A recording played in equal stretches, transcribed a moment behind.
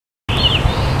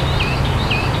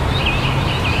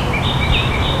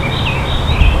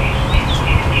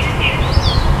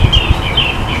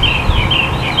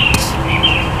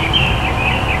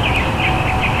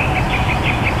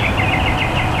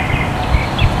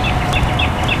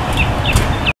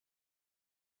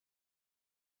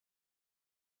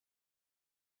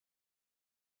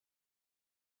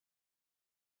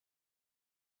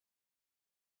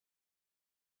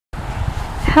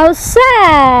How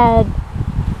sad!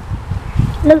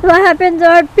 Look what happened to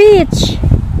our peach.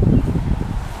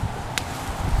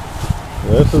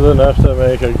 This is enough to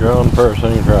make a grown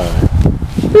person cry.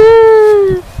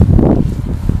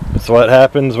 It's what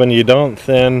happens when you don't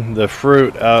thin the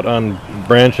fruit out on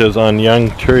branches on young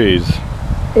trees.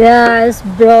 Yeah, it's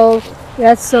broke.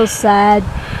 That's so sad.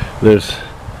 There's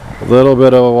a little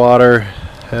bit of water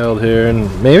held here,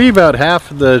 and maybe about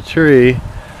half of the tree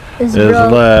is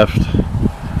left.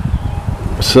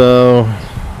 So,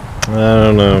 I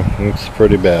don't know. It's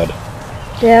pretty bad.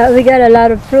 Yeah, we got a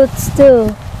lot of fruits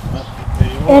too.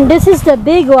 And this is the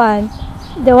big one.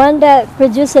 The one that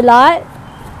produced a lot.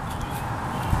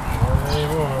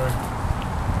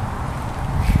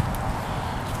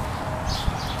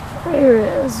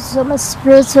 There's so much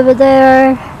fruits over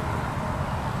there.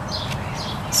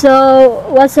 So,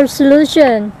 what's our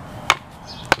solution?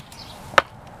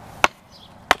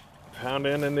 Pound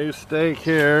in a new stake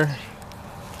here.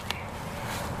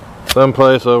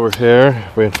 Someplace over here.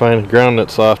 We can find ground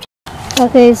that's soft.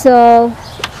 Okay, so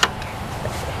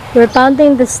we're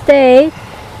pounding the stake.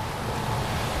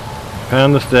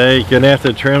 Pound the stake. Gonna have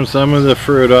to trim some of the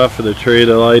fruit off of the tree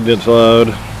to lighten its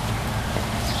load.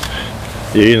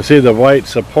 You can see the white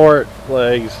support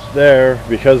legs there.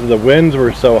 Because the winds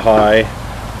were so high,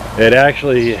 it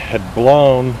actually had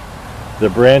blown the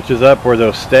branches up where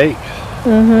those stake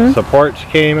supports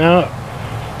came out.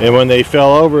 And when they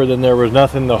fell over, then there was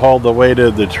nothing to hold the weight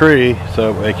of the tree,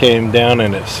 so it came down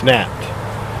and it snapped.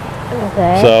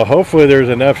 Okay. So hopefully there's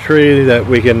enough tree that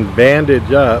we can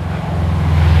bandage up,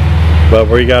 but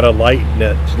we got to lighten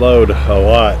its load a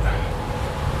lot.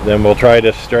 Then we'll try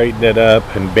to straighten it up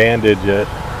and bandage it,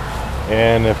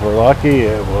 and if we're lucky,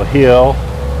 it will heal.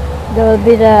 There will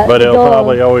be the but it'll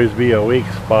probably always be a weak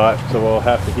spot, so we'll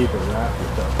have to keep it wrapped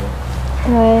or something.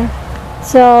 Okay.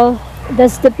 So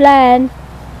that's the plan.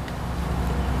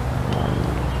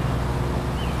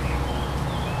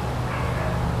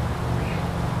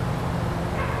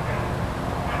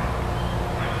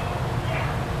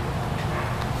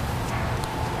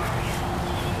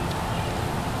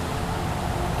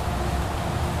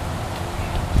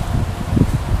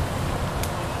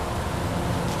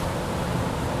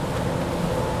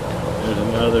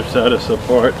 Another set of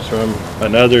supports from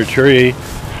another tree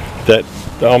that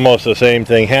almost the same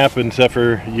thing happened, except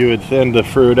for you would thin the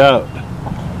fruit out.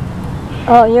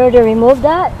 Oh, you already removed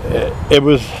that? It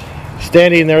was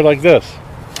standing there like this,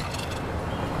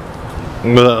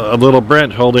 with a little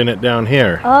branch holding it down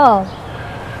here. Oh.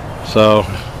 So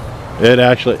it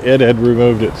had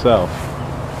removed itself.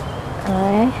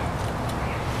 Okay.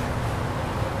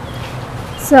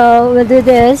 So we'll do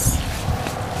this.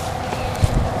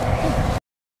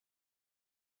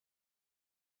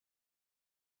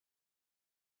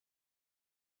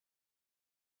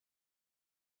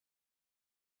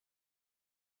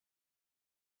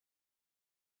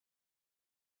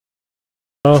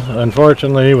 Well,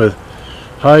 unfortunately, with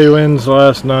high winds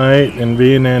last night and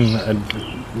being in a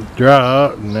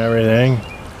drought and everything,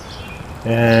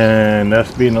 and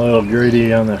us being a little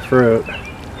greedy on the fruit,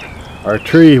 our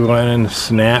tree went and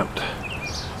snapped.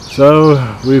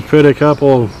 So we put a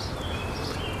couple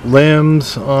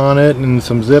limbs on it and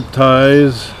some zip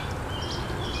ties,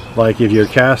 like if you're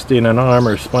casting an arm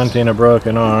or splinting a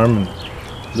broken arm.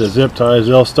 The zip ties,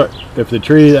 they'll start, if the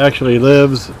tree actually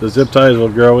lives, the zip ties will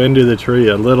grow into the tree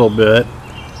a little bit,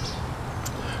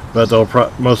 but they'll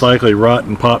most likely rot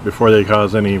and pop before they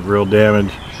cause any real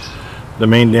damage. The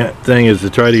main thing is to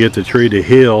try to get the tree to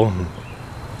heal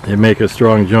and make a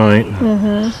strong joint.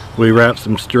 We wrap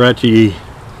some stretchy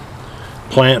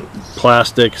plant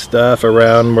plastic stuff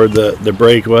around where the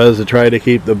break was to try to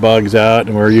keep the bugs out,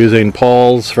 and we're using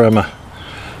poles from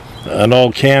an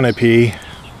old canopy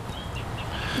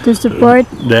to support,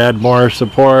 to add more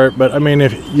support. But I mean,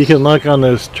 if you can look on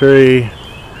this tree,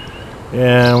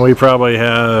 and we probably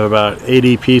have about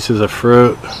 80 pieces of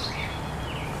fruit.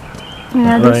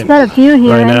 Yeah, there's quite a few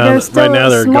here, right and now, they're still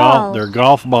they're small. they're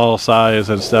golf ball size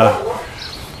and stuff.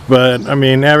 But I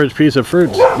mean, average piece of fruit,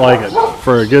 like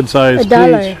for a good sized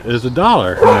peach, is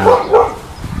 $1.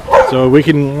 Yeah. So we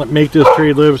can make this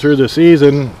tree live through the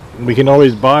season. We can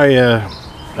always buy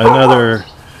another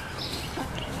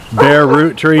bare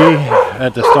root tree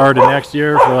at the start of next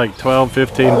year for like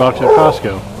 $12-15 at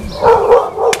Costco.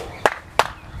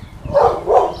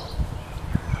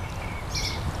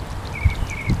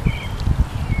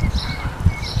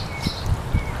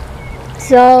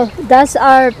 So that's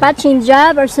our patching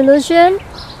job, our solution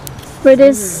for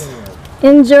this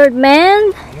injured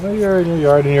man. Well, you're in your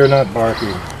yard and you're not barking.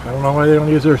 I don't know why they don't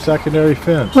use their secondary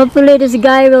fence. Hopefully this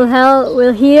guy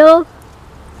will heal.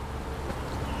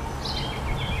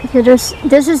 Because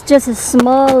this is just a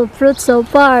small fruit so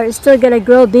far. It's still gonna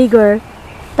grow bigger,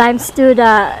 times two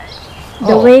the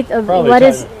weight of what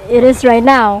it is right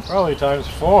now. Probably times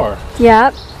 4.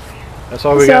 Yeah. That's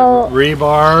why we got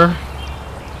rebar.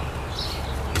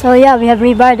 So yeah, we have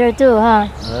rebar there too, huh?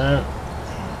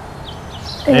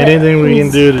 Anything we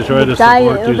can do to try to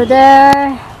support over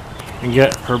there and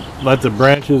let the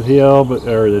branches heal,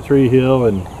 or the tree heal,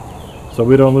 and so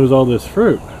we don't lose all this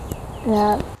fruit.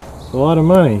 Yeah. It's a lot of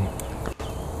money.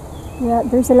 Yeah,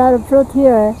 there's a lot of fruit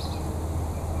here.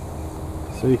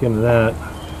 Speaking of that,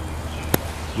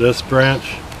 this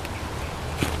branch,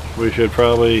 we should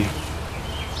probably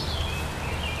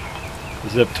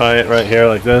zip tie it right here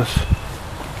like this.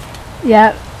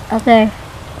 Yeah, okay.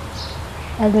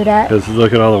 I'll do that. Because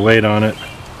look at all the weight on it.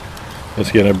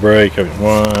 It's gonna break.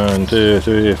 1, 2,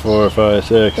 3, 4, 5,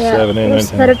 6, 7, 8, 9,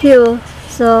 10. Quite a few.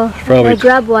 So Probably I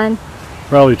grab one.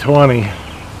 Probably 20.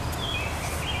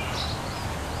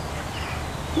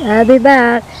 I'll be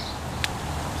back.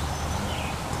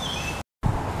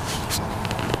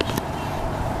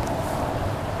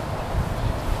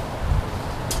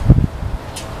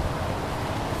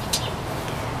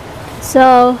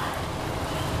 So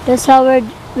that's how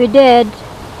we did.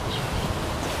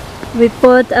 We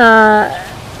put a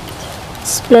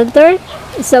splinter.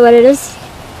 Is that what it is?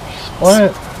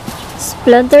 Splint.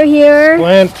 Splinter here.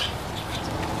 Splint.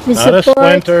 Not a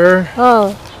splinter.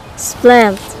 Oh,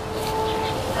 splint.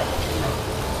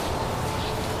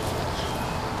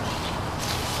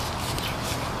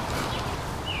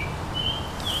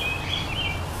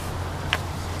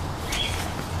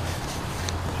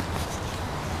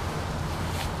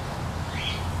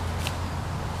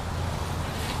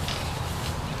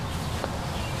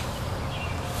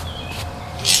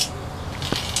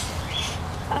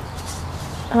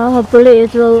 Hopefully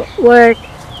it will work,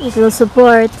 it will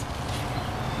support,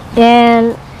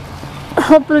 and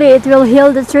hopefully it will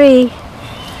heal the tree.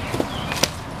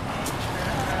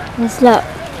 It's not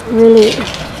really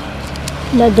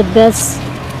not the best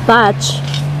patch.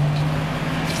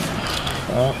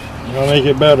 Well, you want to make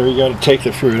it better, you got to take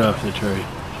the fruit off the tree.